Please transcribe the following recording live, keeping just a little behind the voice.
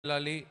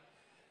వెళ్ళాలి,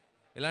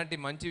 ఎలాంటి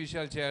మంచి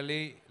విషయాలు చేయాలి,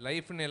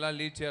 లైఫ్ని ఎలా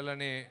లీడ్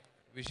చేయాలనే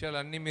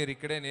విషయాలన్నీ మీరు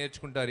ఇక్కడే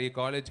నేర్చుకుంటారు ఈ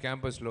కాలేజ్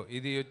క్యాంపస్లో.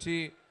 ఇది వచ్చి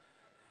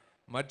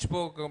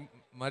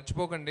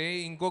మర్చిపోకండి.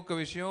 ఇంకొక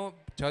విషయం,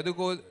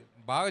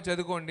 బాగా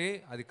చదువుకోండి.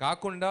 అది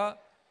కాకుండా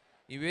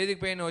ఈ వేదిక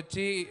పైన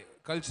వచ్చి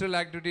కల్చరల్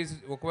యాక్టివిటీస్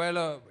ఒకవేళ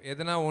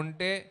ఏదైనా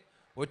ఉంటే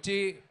వచ్చి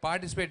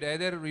participate.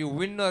 Either you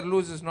win or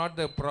lose is not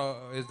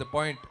the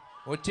point.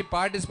 వచ్చి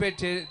పార్టిసిపేట్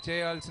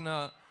చేయాల్సిన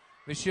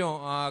విషయం,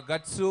 ఆ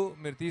గట్స్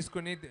మీరు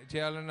తీసుకుని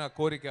చేయాలని నా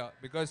కోరిక.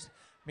 బికాస్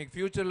మీకు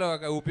ఫ్యూచర్లో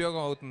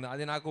ఉపయోగం అవుతుంది.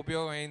 అది నాకు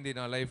ఉపయోగం అయింది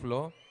నా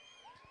లైఫ్లో.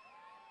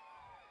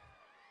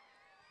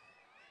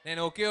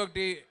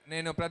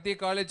 నేను ప్రతి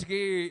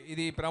కాలేజ్కి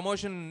ఇది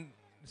ప్రమోషన్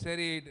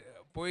సరి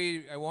పోయి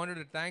I wanted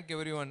to thank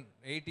every one.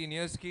 18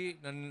 yearsకి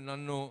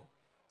నన్ను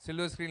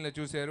సిల్వర్ స్క్రీన్లో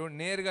చూశారు.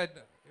 నేరుగా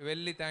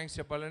వెళ్ళి థ్యాంక్స్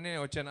చెప్పాలని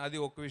వచ్చాను. అది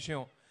ఒక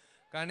విషయం.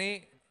 కానీ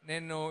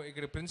నేను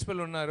ఇక్కడ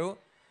ప్రిన్సిపల్ ఉన్నారు,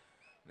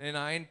 నేను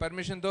ఆయన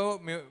పర్మిషన్తో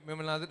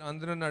మిమ్మల్ని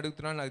అందరూ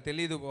అడుగుతున్నాను. నాకు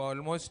తెలియదు,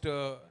 almost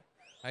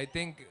I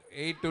think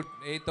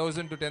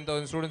 8,000 to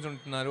 10,000 students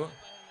ఉంటున్నారు.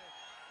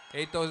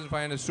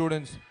 8,500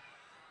 స్టూడెంట్స్.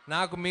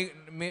 నాకు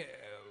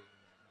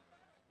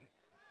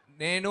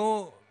నేను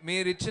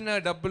మీరిచ్చిన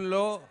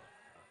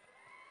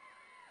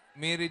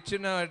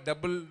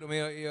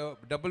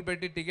డబ్బులు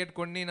పెట్టి టికెట్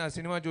కొని నా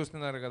సినిమా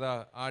చూస్తున్నారు కదా,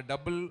 ఆ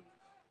డబ్బులు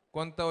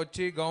కొంత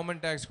వచ్చి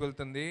గవర్నమెంట్ ట్యాక్స్కి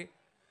వెళ్తుంది.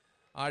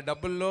 ఆ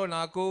డబ్బుల్లో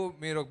నాకు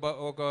మీరు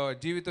ఒక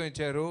జీవితం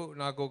ఇచ్చారు.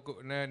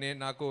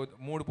 నాకు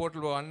 3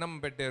 పూటలు అన్నం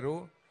పెట్టారు.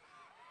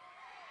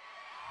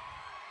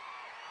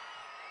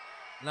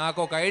 నాకు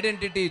ఒక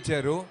ఐడెంటిటీ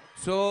ఇచ్చారు.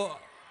 సో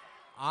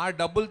ఆ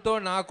డబ్బులతో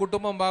నా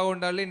కుటుంబం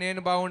బాగుండాలి, నేను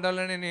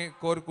బాగుండాలని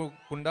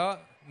కోరుకోకుండా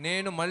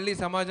నేను మళ్ళీ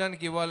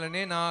సమాజానికి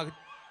ఇవ్వాలని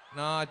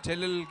నా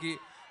చెల్లెలకి,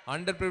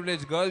 అండర్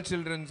ప్రివిలేజ్ గర్ల్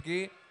చిల్డ్రన్స్కి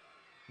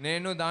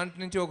నేను దాంట్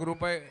నుంచి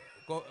 ₹1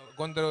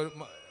 కొంత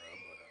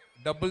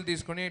డబ్బులు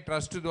తీసుకుని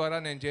ట్రస్ట్ ద్వారా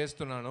నేను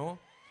చేస్తున్నాను.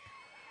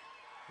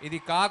 ఇది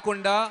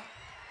కాకుండా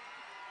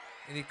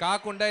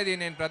ఇది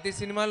నేను ప్రతి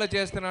సినిమాలో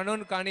చేస్తున్నాను.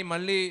 కానీ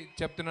మళ్ళీ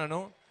చెప్తున్నాను,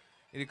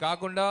 ఇది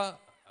కాకుండా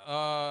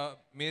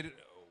మీరు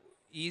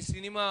ఈ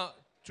సినిమా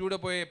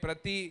చూడబోయే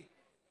ప్రతి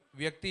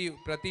వ్యక్తి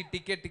ప్రతి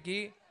టికెట్కి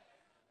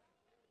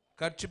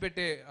ఖర్చు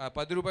పెట్టే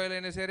 ₹10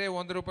 అయినా సరే,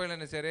 ₹100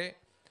 అయినా సరే,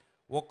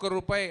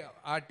 ₹1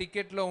 ఆ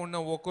టికెట్లో ఉన్న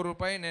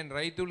 ₹1 నేను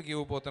రైతులకి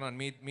ఇవ్వబోతున్నాను.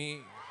 మీ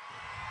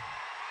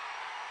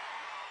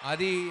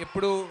అది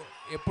ఎప్పుడు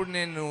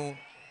నేను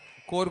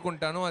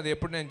కోరుకుంటాను, అది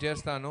ఎప్పుడు నేను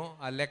చేస్తాను.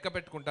 ఆ లెక్క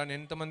పెట్టుకుంటాను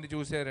ఎంతమంది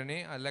చూశారని.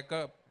 ఆ లెక్క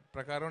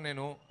ప్రకారం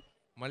నేను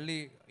మళ్ళీ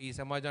ఈ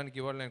సమాజానికి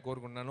ఇవ్వాలని నేను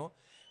కోరుకుంటున్నాను.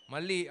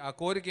 మళ్ళీ ఆ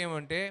కోరిక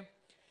ఏమంటే,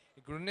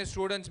 ఇక్కడున్న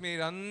స్టూడెంట్స్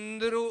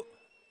మీరందరూ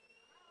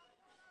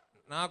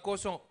నా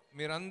కోసం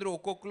మీరందరూ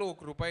ఒక్కొక్కరు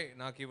 ₹1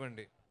 నాకు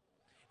ఇవ్వండి.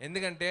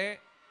 ఎందుకంటే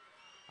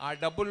ఆ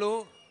డబ్బులు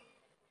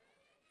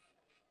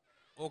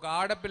ఒక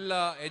ఆడపిల్ల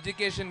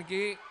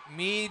ఎడ్యుకేషన్కి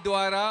మీ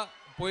ద్వారా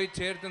పోయి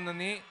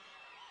చేరుతుందని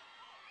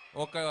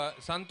ఒక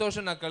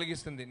సంతోషం నాకు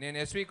కలిగిస్తుంది. నేను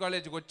ఎస్వి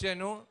కాలేజ్కి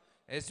వచ్చాను,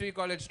 ఎస్వి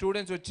కాలేజ్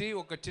స్టూడెంట్స్ వచ్చి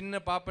ఒక చిన్న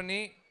పాపని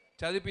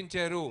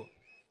చదివించారు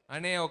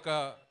అనే ఒక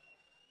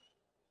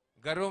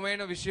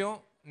గర్వమైన విషయం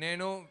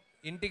నేను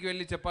ఇంటికి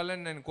వెళ్ళి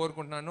చెప్పాలని నేను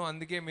కోరుకుంటున్నాను.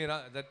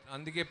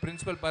 అందుకే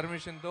ప్రిన్సిపల్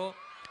పర్మిషన్తో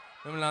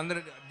మిమ్మల్ని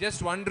అందరూ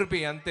జస్ట్ ₹1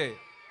 అంతే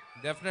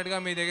డెఫినెట్గా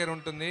మీ దగ్గర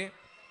ఉంటుంది.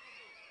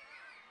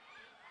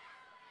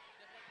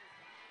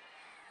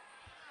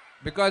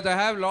 Because I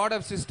have lot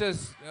of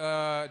sisters.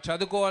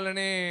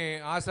 చదువుకోవాలనే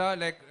ఆశ,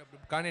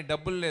 కానీ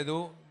డబ్బులు లేదు.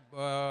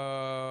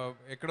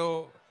 ఎక్కడో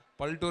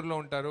పల్లెటూరులో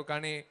ఉంటారు,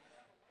 కానీ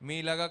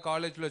మీలాగా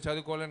కాలేజ్లో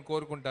చదువుకోవాలని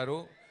కోరుకుంటారు.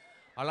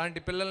 అలాంటి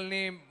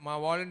పిల్లల్ని మా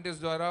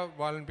వాలంటీర్స్ ద్వారా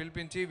వాళ్ళని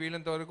పిలిపించి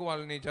వీళ్ళంత వరకు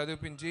వాళ్ళని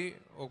చదివించి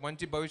ఒక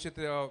మంచి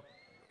భవిష్యత్తు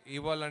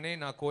ఇవ్వాలని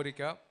నా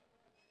కోరిక.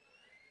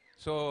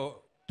 సో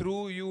త్రూ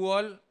యూ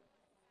ఆల్,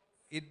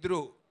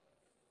 ఇద్దరు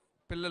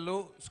పిల్లలు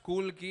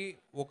స్కూల్కి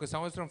 1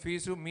 సంవత్సరం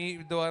ఫీజు మీ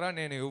ద్వారా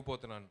నేను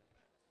ఇవ్వబోతున్నాను.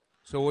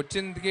 సో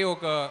వచ్చిందికి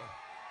ఒక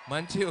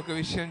మంచి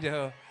విషయం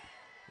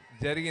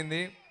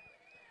జరిగింది.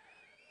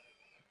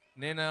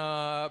 నేను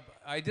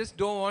I just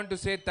don't want to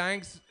say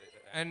thanks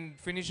and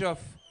finish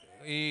off.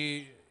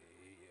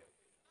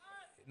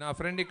 నా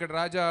ఫ్రెండ్ ఇక్కడ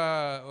రాజా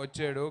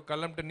వచ్చాడు,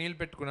 కళ్ళంట నీళ్ళు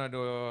పెట్టుకున్నాడు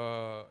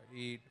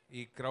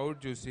ఈ క్రౌడ్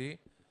చూసి.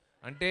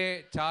 అంటే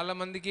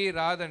చాలామందికి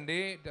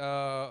రాదండి.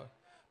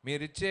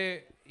 మీరిచ్చే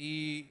ఈ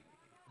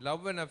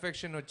లవ్ అండ్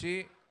అఫెక్షన్ వచ్చి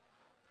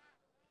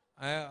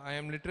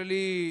I'm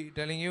literally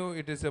telling you,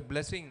 it is a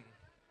blessing.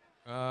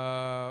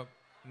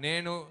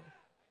 నేను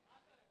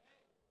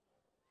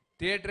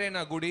థియేటరే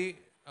నా గుడి.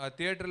 ఆ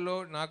థియేటర్లో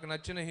నాకు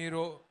నచ్చిన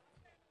హీరో,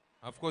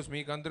 అఫ్కోర్స్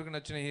మీకు అందరికి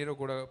నచ్చిన హీరో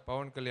కూడా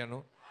పవన్ కళ్యాణ్.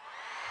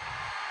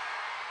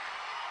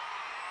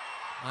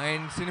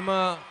 ఆయన సినిమా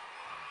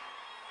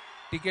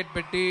టికెట్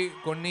పెట్టి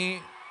కొన్ని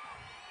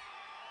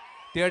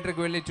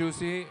థియేటర్కి వెళ్ళి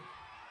చూసి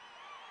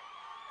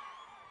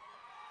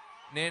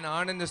నేను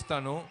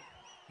ఆనందిస్తాను.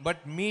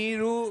 బట్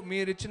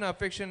మీరిచ్చిన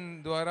అఫెక్షన్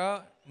ద్వారా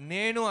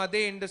నేను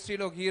అదే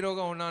ఇండస్ట్రీలో ఒక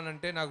హీరోగా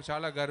ఉన్నానంటే నాకు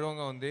చాలా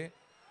గర్వంగా ఉంది.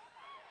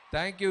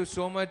 Thank you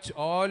so much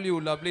all you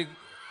lovely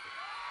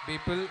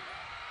people.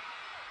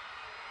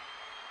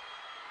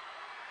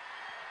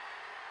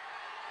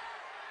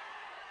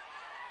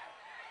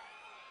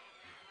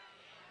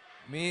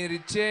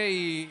 మీరిచ్చే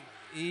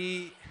ఈ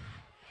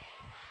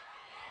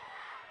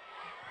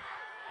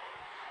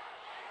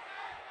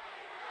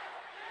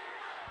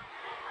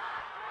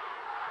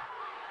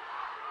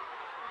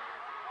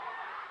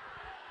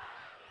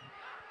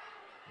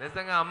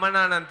నిజంగా అమ్మ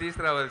నాన్నని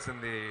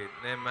తీసుకురావాల్సింది.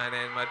 నేను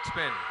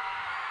మర్చిపోయాను.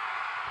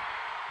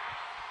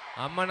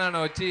 అమ్మ నాన్న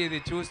వచ్చి ఇది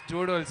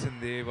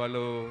చూడవలసింది.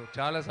 వాళ్ళు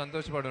చాలా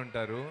సంతోషపడి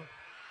ఉంటారు.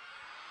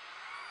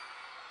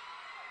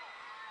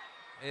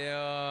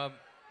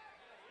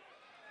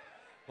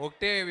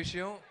 ఒకటే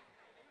విషయం,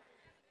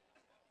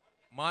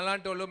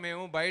 మాలాంటి వాళ్ళు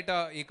మేము బయట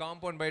ఈ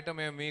కాంపౌండ్ బయట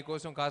మేము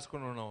మీకోసం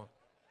కాసుకుని ఉన్నాం.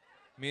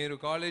 మీరు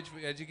కాలేజ్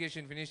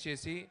ఎడ్యుకేషన్ ఫినిష్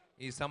చేసి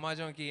ఈ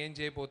సమాజంకి ఏం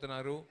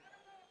చేయబోతున్నారు,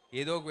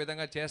 ఏదో ఒక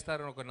విధంగా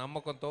చేస్తారని ఒక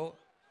నమ్మకంతో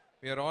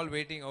we are all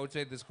waiting out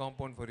side this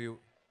compound for you.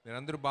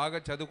 మీరందరూ బాగా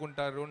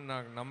చదువుకుంటారు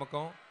నాకు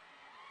నమ్మకం.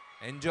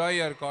 Enjoy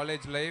your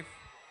college life.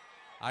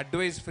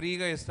 Advice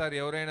ఫ్రీగా ఇస్తారు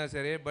ఎవరైనా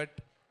సరే, బట్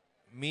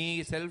మీ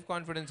సెల్ఫ్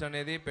కాన్ఫిడెన్స్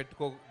అనేది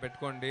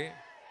పెట్టుకోండి.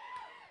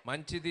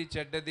 మంచిది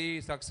చెడ్డది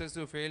సక్సెస్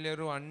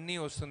ఫెయిలియరు అన్నీ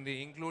వస్తుంది,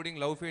 ఇంక్లూడింగ్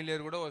లవ్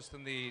ఫెయిలియర్ కూడా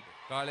వస్తుంది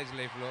కాలేజ్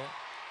లైఫ్లో.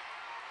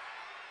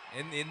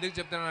 ఎందుకు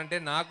చెప్తానంటే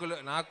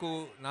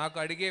నాకు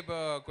అడిగే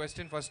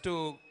క్వశ్చన్ ఫస్ట్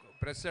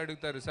ప్రెస్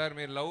అడుగుతారు, సార్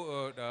మీరు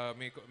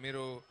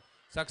మీరు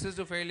సక్సెస్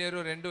ఫెయిలియర్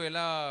రెండు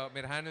ఎలా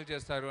మీరు హ్యాండిల్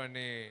చేస్తారు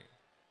అని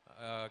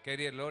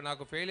కెరియర్లో.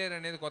 నాకు ఫెయిలియర్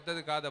అనేది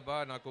కొత్తది కాదబ్బా,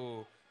 నాకు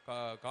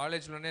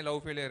కాలేజ్లోనే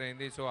లవ్ ఫెయిలియర్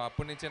అయింది. సో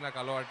అప్పటి నుంచే నాకు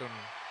అలవాటు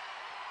ఉంది.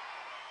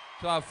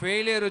 సో ఆ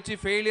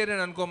ఫెయిలియర్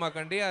అని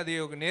అనుకోమాకండి, అది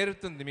ఒక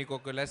నేర్పుతుంది మీకు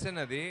ఒక లెసన్.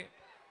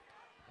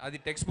 అది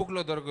టెక్స్ట్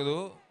బుక్లో దొరకదు,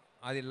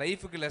 అది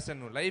లైఫ్కి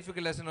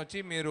లెసన్ వచ్చి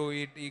మీరు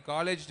ఈ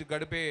కాలేజ్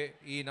గడిపే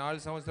ఈ 4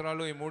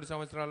 సంవత్సరాలు ఈ 3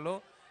 సంవత్సరాల్లో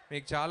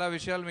మీకు చాలా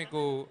విషయాలు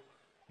మీకు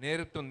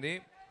నేర్పుతుంది.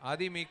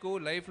 అది మీకు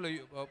లైఫ్లో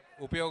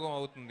ఉపయోగం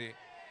అవుతుంది.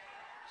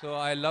 So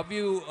I love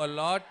you a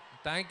lot.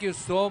 Thank you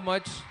so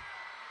much.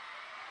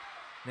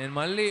 నేను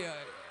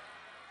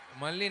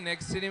మళ్ళీ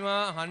నెక్స్ట్ సినిమా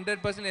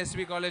 100%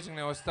 ఎస్వి కాలేజ్కి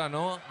నేను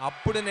వస్తాను.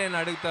 అప్పుడు నేను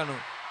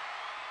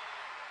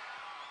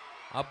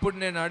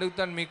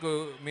అడుగుతాను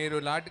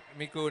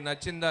మీకు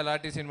నచ్చిందా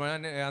లాఠీ సినిమా.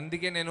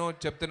 అందుకే నేను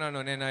చెప్తున్నాను,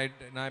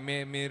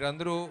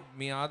 మీరందరూ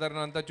మీ ఆదరణ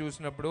అంతా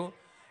చూసినప్పుడు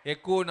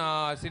ఎక్కువ నా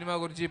సినిమా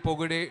గురించి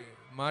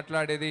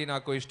మాట్లాడేది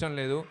నాకు ఇష్టం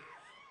లేదు.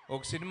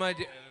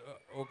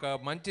 ఒక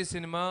మంచి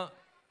సినిమా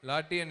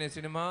లాఠీ అనే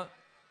సినిమా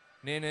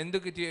నేను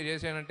ఎందుకు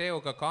చేశానంటే,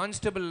 ఒక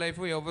కానిస్టేబుల్ లైఫ్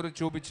ఎవరు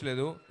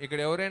చూపించలేదు. ఇక్కడ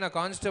ఎవరైనా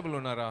కానిస్టేబుల్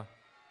ఉన్నారా?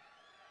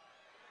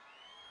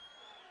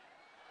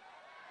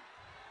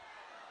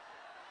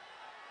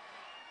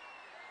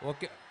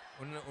 ఓకే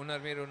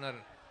ఉన్నారు, మీరు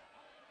ఉన్నారు.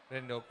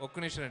 ఒక్క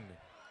నిమిషం రండి.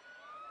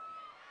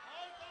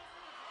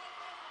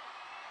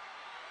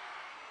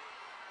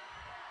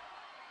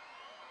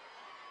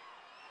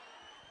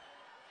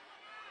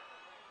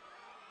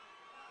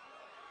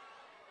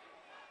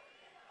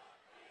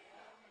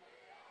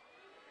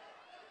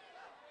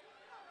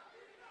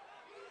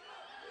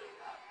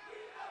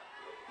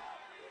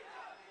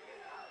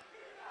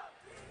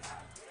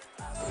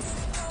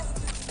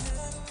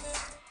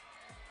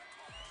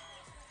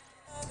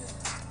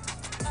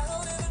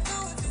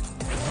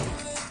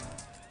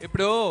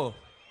 ఇప్పుడు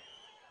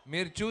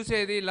మీరు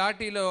చూసేది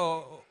లాఠీలో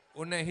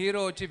ఉన్న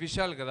హీరో వచ్చి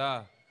విశాల్ కదా,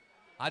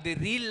 అది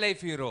రియల్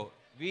లైఫ్ హీరో.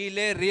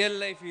 వీళ్ళే రియల్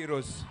లైఫ్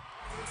హీరోస్.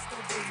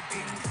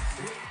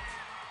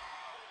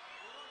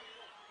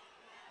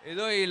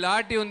 ఏదో ఈ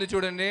లాఠీ ఉంది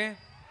చూడండి,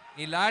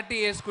 ఈ లాఠీ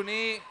వేసుకుని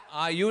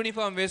ఆ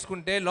యూనిఫామ్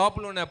వేసుకుంటే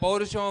లోపల ఉన్న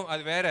పౌరుషం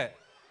అది వేరే.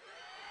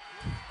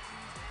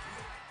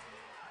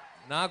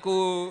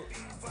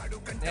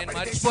 నేను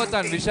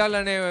మర్చిపోతాను, విశాల్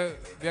అనే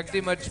వ్యక్తి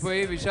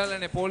మర్చిపోయి విశాల్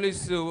అనే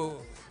పోలీసు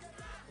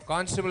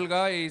కానిస్టేబుల్గా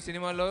ఈ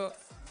సినిమాలో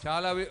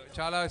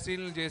చాలా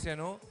సీన్లు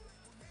చేశాను.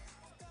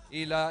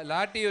 ఈ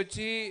లాఠీ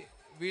వచ్చి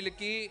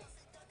వీళ్ళకి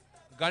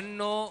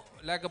గన్నో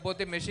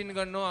లేకపోతే మెషిన్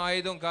గన్నో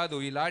ఆయుధం కాదు,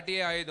 ఈ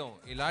లాఠీయే ఆయుధం.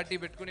 ఈ లాఠీ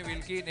పెట్టుకుని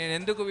నేను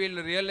ఎందుకు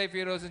వీళ్ళు రియల్ లైఫ్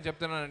హీరోస్ అని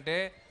చెప్తున్నానంటే,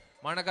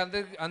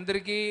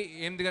 అందరికీ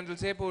 8 గంటల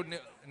సేపు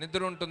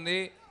నిద్ర ఉంటుంది,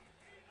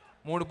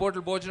 3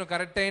 పూటలు భోజనం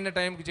కరెక్ట్ అయిన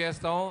టైంకి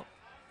చేస్తాం,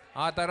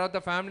 ఆ తర్వాత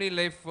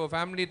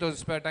ఫ్యామిలీతో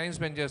టైం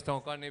స్పెండ్ చేస్తాం.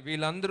 కానీ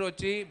వీళ్ళందరూ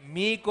వచ్చి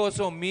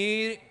మీకోసం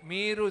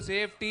మీరు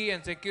సేఫ్టీ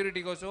అండ్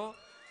సెక్యూరిటీ కోసం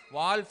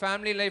వాళ్ళ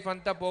ఫ్యామిలీ లైఫ్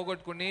అంతా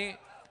పోగొట్టుకుని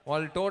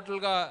వాళ్ళు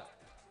టోటల్గా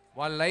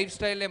వాళ్ళ లైఫ్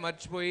స్టైలే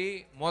మర్చిపోయి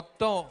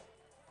మొత్తం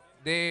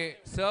they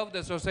serve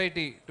the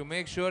society to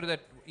make sure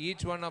that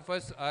each one of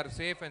us are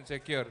safe and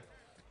secure.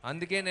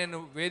 అందుకే నేను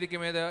వేదిక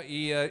మీద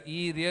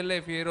ఈ రియల్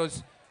లైఫ్ హీరోస్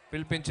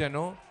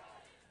పిలిపించాను.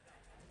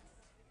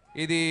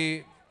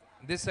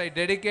 This I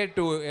dedicate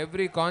to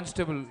every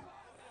constable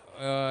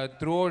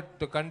throughout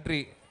the country.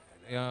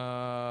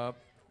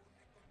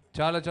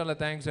 Chala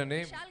thanks andi.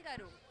 Vishal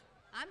garu,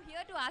 I'm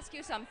here to ask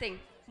you something.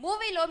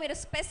 Movie lo మీరు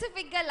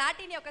specific గా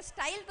లాఠీని ఒక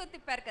style తో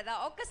తిప్పారు కదా,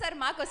 ఒక్కసారి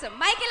మా కోసం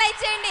మైక్ ఇలా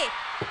ఇచ్చేయండి.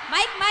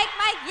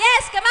 Mic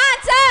yes come on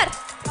sir.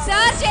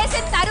 Sir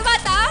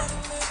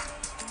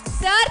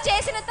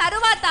చేసిన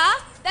తరువాత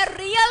the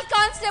real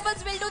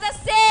constables will do the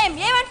same.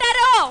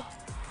 ఏమంటారు?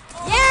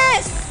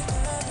 yes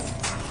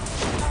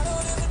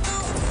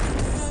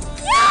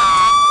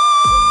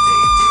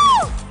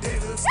They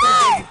will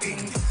start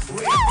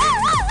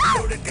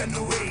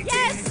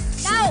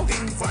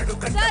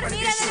sir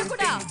మీరందరూ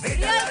కూడా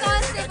real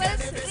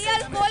constables,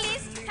 real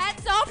police,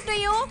 hats off to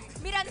you.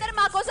 మీరందరూ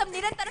మా కోసం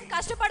నిరంతరం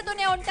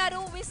కష్టపడుతూనే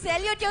ఉంటారు. వి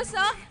సెల్యూట్ యూ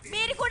సార్.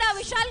 మీరు కూడా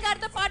విశాల్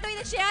గారితో పాటు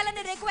ఇది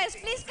చేయాలని request.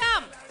 Please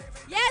come.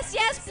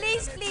 yes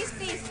please please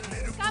please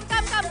come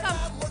come come come.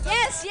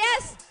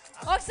 yes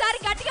ఒకసారి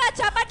గట్టిగా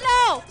చప్పట్లు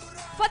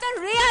for the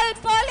real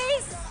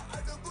police.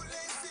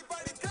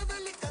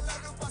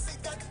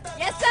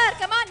 yes sir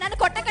come on. నన్ను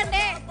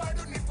కొట్టకండి,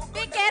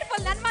 బీ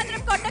కేర్ఫుల్. నన్ను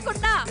మాత్రం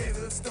కొట్టకుండా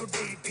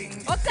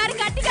ఒకసారి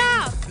గట్టిగా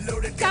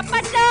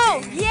చప్పట్లు.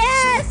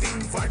 yes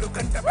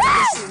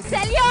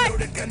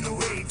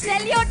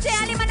సెల్యూట్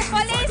చేయాలి మన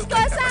పోలీస్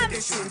కోసం.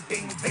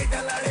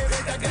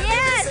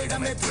 yes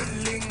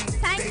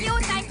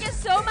thank you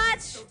so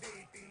much.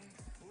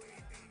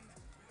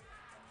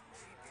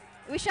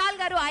 Vishal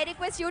గారు, I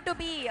request you to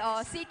be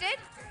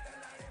seated.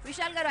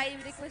 Vishal గారు, I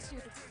request you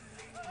to.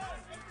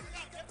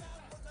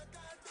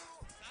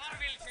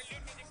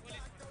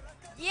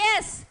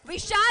 Yes,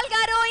 Vishal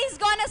Garu is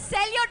gonna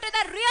salute to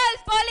the real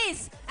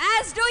police,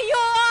 as do you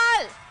all.